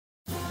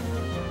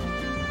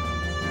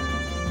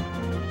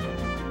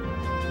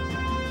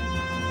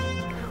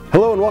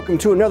Hello and welcome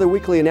to another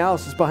weekly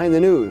analysis behind the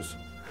news.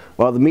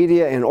 While the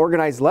media and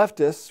organized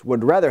leftists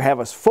would rather have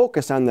us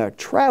focus on the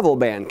travel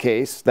ban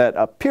case that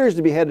appears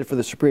to be headed for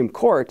the Supreme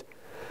Court,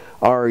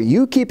 are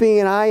you keeping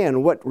an eye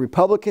on what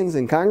Republicans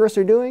in Congress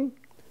are doing?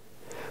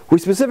 We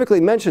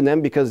specifically mention them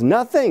because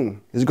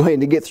nothing is going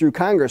to get through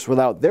Congress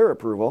without their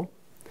approval.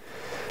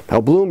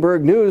 Now,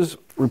 Bloomberg News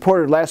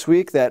reported last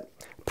week that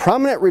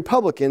prominent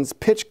Republicans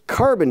pitch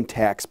carbon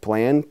tax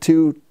plan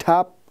to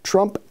top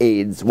Trump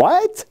aides.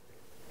 What?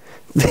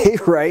 They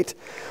write,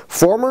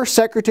 former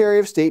Secretary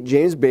of State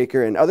James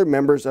Baker and other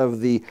members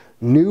of the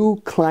New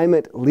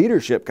Climate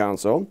Leadership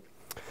Council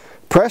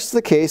pressed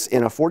the case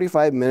in a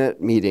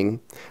 45-minute meeting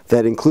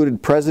that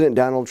included President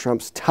Donald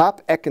Trump's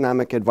top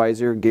economic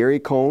advisor Gary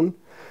Cohn,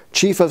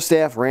 Chief of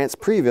Staff Reince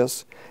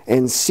Priebus,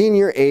 and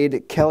senior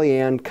aide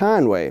Kellyanne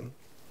Conway.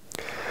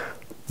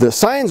 The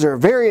signs are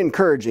very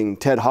encouraging,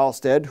 Ted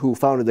Halstead, who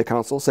founded the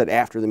council, said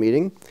after the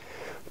meeting.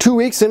 2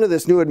 weeks into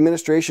this new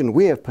administration,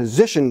 we have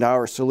positioned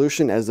our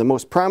solution as the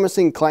most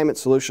promising climate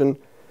solution,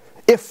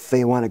 if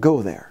they want to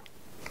go there.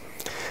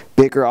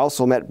 Baker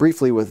also met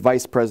briefly with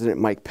Vice President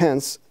Mike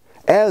Pence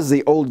as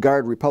the old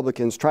guard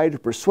Republicans tried to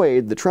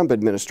persuade the Trump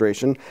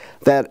administration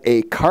that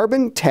a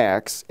carbon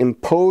tax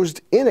imposed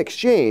in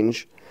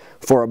exchange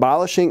for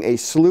abolishing a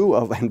slew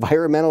of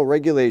environmental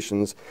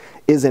regulations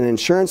is an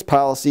insurance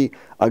policy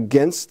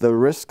against the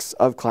risks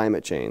of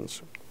climate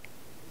change.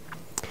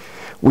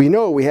 We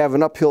know we have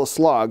an uphill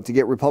slog to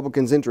get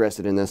Republicans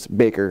interested in this,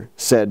 Baker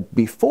said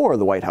before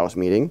the White House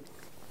meeting,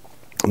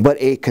 but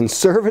a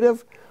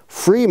conservative,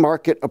 free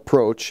market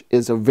approach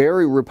is a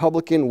very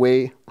Republican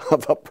way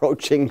of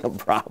approaching the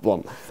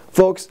problem.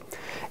 Folks,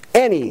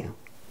 any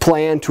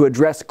plan to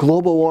address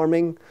global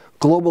warming,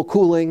 global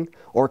cooling,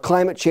 or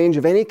climate change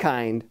of any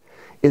kind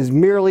is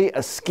merely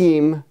a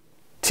scheme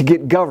to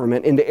get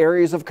government into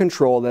areas of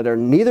control that are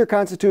neither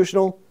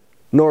constitutional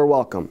nor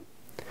welcome.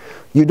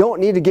 You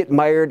don't need to get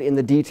mired in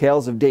the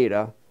details of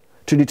data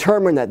to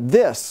determine that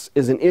this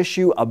is an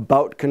issue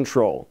about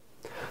control.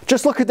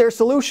 Just look at their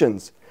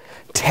solutions.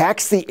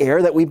 Tax the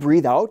air that we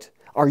breathe out?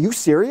 Are you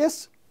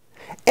serious?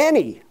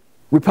 Any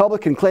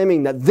Republican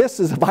claiming that this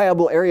is a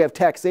viable area of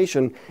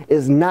taxation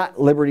is not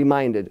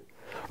liberty-minded.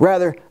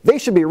 Rather, they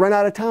should be run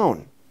out of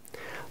town.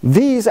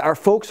 These are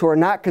folks who are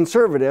not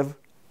conservative,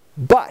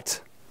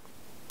 but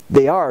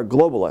they are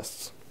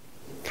globalists.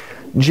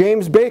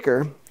 James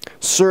Baker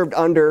served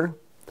under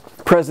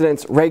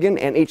Presidents Reagan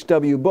and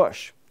H.W.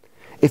 Bush.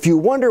 If you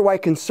wonder why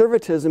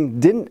conservatism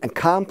didn't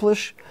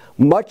accomplish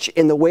much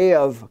in the way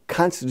of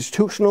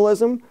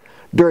constitutionalism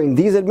during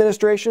these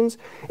administrations,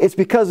 it's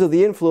because of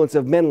the influence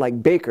of men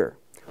like Baker,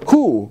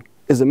 who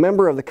is a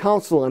member of the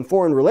Council on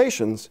Foreign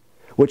Relations,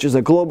 which is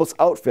a globalist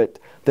outfit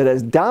that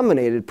has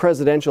dominated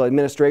presidential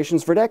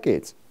administrations for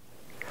decades.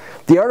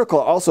 The article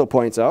also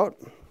points out,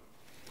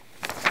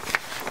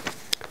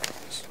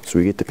 so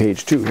we get to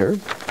page 2 here,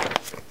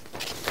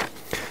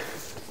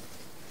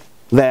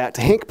 that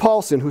Hank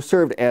Paulson, who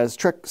served as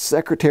Treasury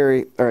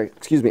Secretary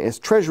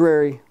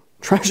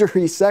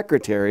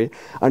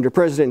under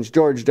President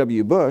George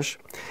W. Bush,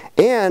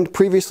 and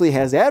previously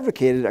has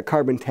advocated a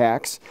carbon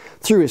tax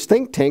through his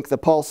think tank, the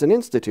Paulson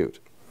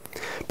Institute.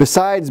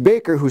 Besides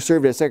Baker, who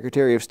served as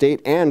Secretary of State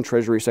and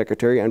Treasury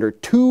Secretary under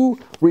 2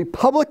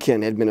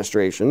 Republican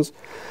administrations,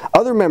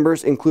 other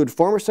members include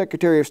former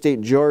Secretary of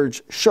State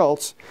George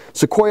Shultz,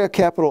 Sequoia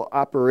Capital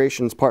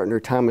Operations partner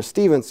Thomas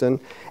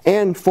Stevenson,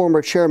 and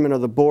former chairman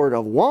of the board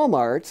of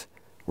Walmart,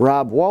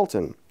 Rob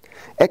Walton.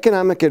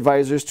 Economic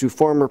advisors to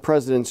former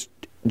Presidents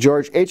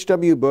George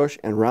H.W. Bush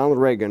and Ronald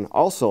Reagan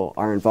also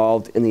are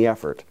involved in the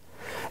effort.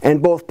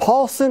 And both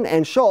Paulson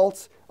and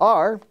Shultz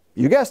are,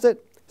 you guessed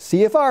it,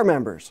 CFR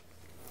members.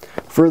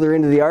 Further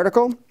into the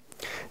article,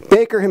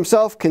 Baker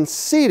himself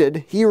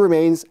conceded he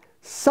remains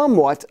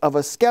somewhat of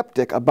a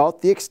skeptic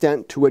about the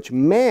extent to which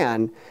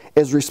man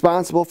is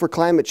responsible for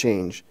climate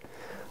change.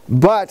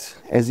 But,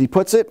 as he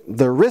puts it,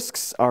 the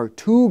risks are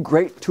too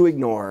great to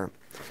ignore.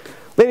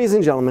 Ladies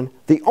and gentlemen,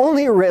 the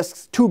only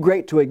risks too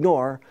great to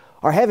ignore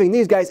are having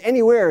these guys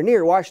anywhere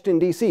near Washington,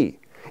 D.C.,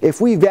 if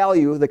we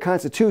value the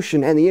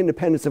Constitution and the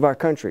independence of our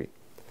country.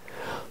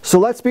 So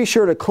let's be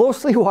sure to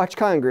closely watch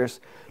Congress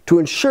to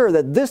ensure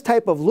that this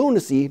type of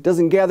lunacy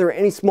doesn't gather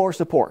any more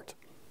support.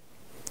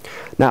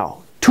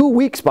 Now, 2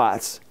 weak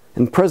spots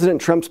in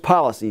President Trump's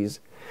policies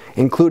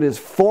include his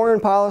foreign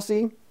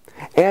policy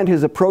and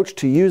his approach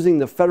to using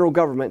the federal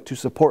government to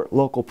support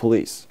local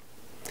police.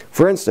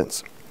 For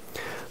instance,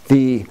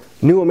 the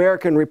New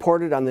American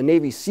reported on the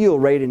Navy SEAL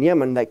raid in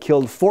Yemen that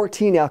killed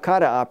 14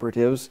 Al-Qaeda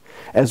operatives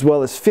as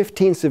well as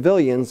 15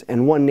 civilians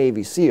and 1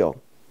 Navy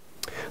SEAL.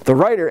 The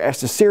writer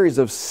asked a series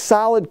of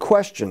solid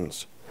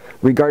questions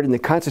regarding the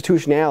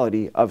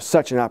constitutionality of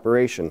such an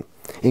operation,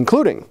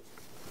 including,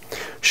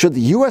 should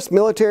the U.S.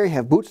 military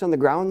have boots on the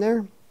ground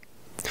there?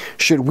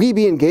 Should we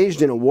be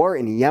engaged in a war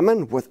in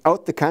Yemen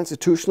without the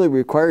constitutionally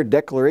required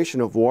declaration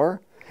of war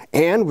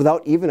and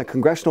without even a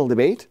congressional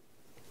debate?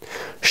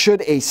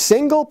 Should a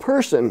single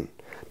person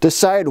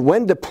decide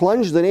when to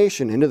plunge the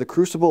nation into the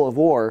crucible of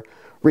war,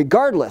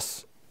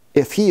 regardless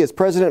if he is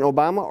President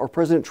Obama or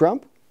President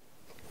Trump?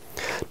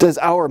 Does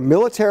our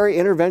military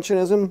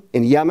interventionism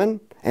in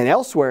Yemen and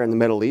elsewhere in the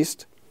Middle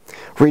East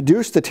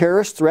reduce the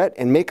terrorist threat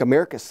and make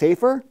America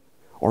safer,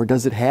 or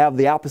does it have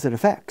the opposite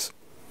effects?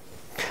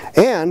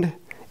 And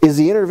is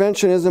the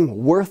interventionism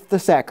worth the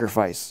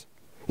sacrifice,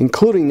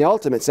 including the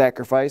ultimate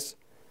sacrifice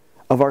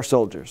of our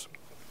soldiers?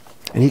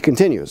 And he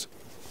continues,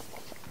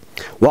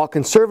 while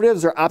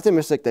conservatives are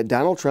optimistic that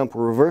Donald Trump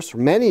will reverse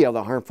many of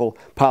the harmful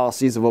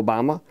policies of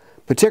Obama,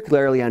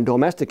 particularly on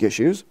domestic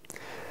issues,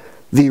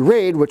 the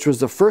raid, which was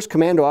the first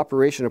commando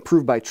operation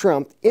approved by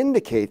Trump,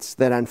 indicates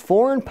that on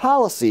foreign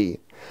policy,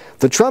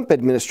 the Trump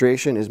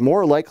administration is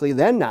more likely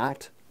than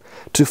not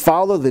to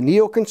follow the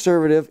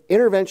neoconservative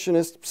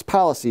interventionist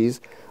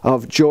policies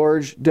of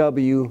George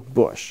W.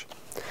 Bush.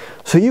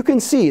 So you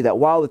can see that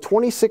while the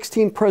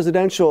 2016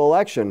 presidential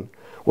election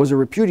was a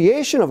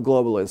repudiation of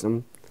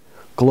globalism,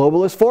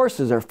 globalist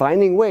forces are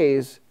finding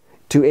ways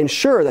to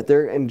ensure that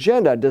their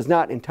agenda does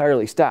not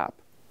entirely stop.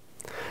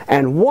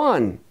 And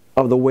one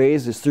of the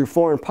ways is through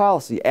foreign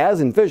policy, as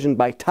envisioned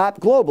by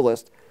top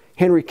globalist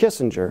Henry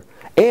Kissinger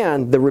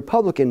and the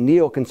Republican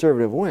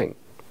neoconservative wing.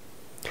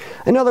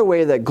 Another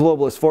way that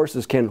globalist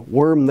forces can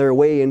worm their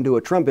way into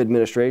a Trump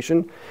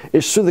administration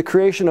is through the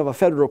creation of a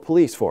federal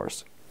police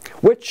force,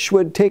 which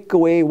would take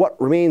away what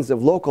remains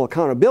of local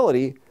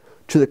accountability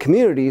to the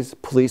communities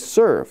police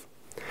serve.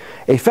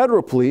 A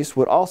federal police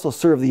would also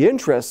serve the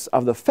interests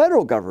of the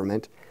federal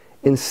government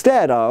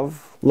instead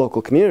of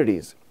local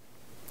communities.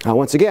 Now,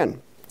 once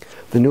again,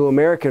 the New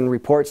American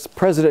reports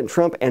President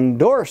Trump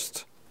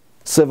endorsed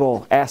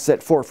civil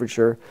asset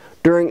forfeiture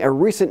during a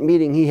recent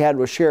meeting he had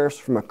with sheriffs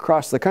from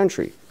across the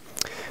country.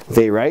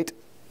 They write,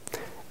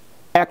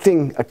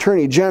 Acting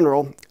Attorney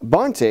General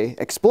Bonte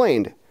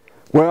explained,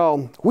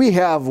 well, we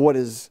have what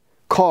is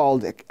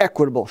called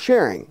equitable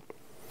sharing,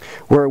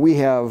 where we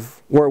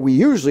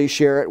usually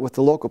share it with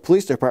the local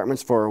police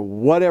departments for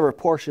whatever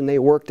portion they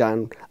worked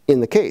on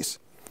in the case.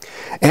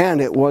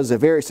 And it was a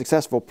very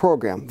successful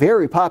program,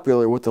 very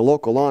popular with the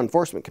local law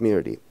enforcement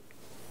community.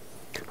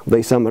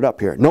 They sum it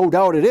up here. No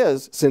doubt it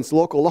is, since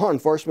local law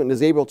enforcement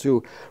is able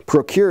to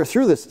procure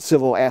through this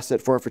civil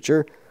asset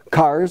forfeiture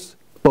cars,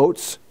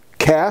 boats,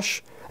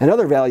 cash, and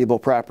other valuable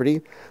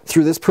property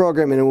through this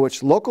program in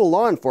which local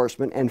law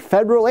enforcement and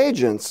federal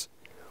agents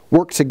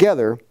work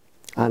together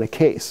on a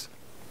case.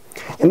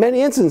 In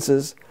many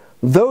instances,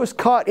 those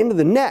caught into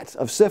the net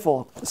of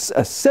civil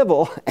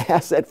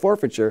asset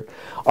forfeiture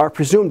are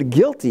presumed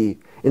guilty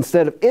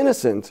instead of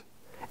innocent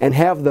and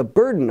have the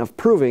burden of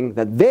proving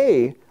that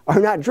they are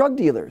not drug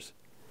dealers,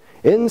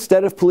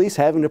 instead of police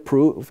having to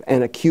prove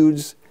an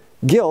accused's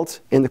guilt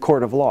in the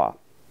court of law.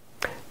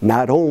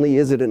 Not only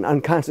is it an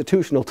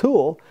unconstitutional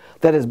tool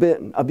that has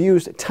been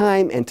abused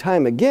time and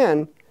time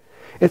again,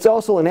 it's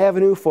also an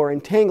avenue for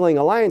entangling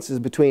alliances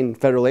between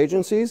federal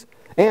agencies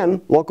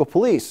and local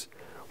police,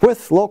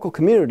 with local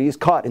communities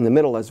caught in the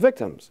middle as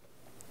victims.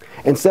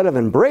 Instead of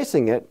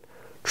embracing it,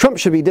 Trump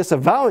should be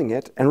disavowing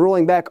it and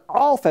rolling back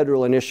all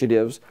federal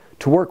initiatives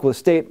to work with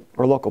state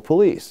or local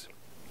police.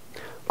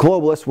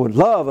 Globalists would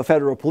love a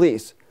federal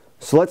police,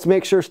 so let's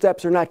make sure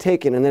steps are not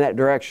taken in that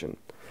direction.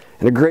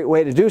 And a great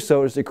way to do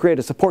so is to create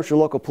a Support Your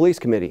Local Police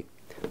Committee.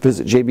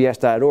 Visit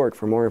jbs.org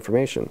for more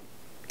information.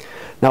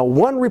 Now,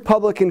 one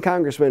Republican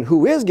congressman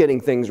who is getting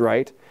things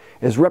right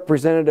is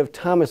Representative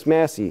Thomas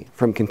Massie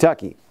from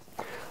Kentucky.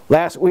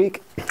 Last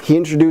week, he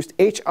introduced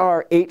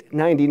H.R.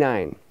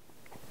 899.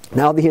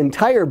 Now, the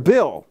entire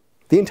bill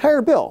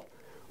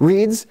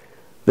reads,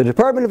 the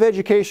Department of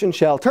Education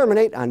shall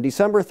terminate on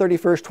December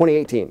 31st,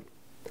 2018.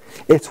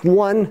 It's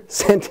one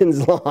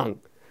sentence long.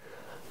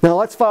 Now,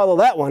 let's follow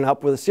that one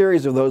up with a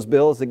series of those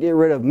bills that get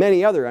rid of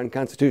many other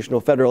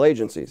unconstitutional federal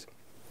agencies.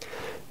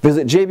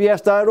 Visit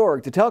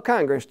jbs.org to tell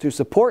Congress to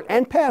support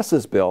and pass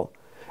this bill,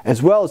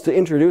 as well as to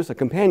introduce a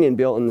companion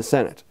bill in the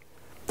Senate.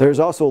 There's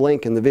also a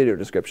link in the video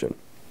description.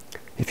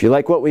 If you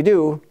like what we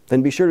do,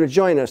 then be sure to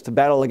join us to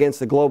battle against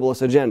the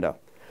globalist agenda.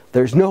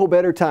 There's no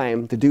better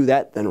time to do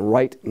that than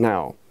right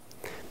now.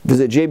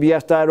 Visit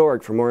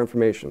jbs.org for more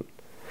information.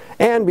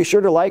 And be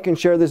sure to like and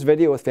share this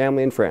video with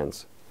family and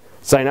friends.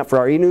 Sign up for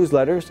our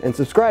e-newsletters and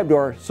subscribe to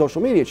our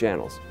social media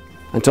channels.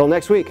 Until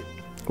next week,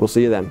 we'll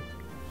see you then.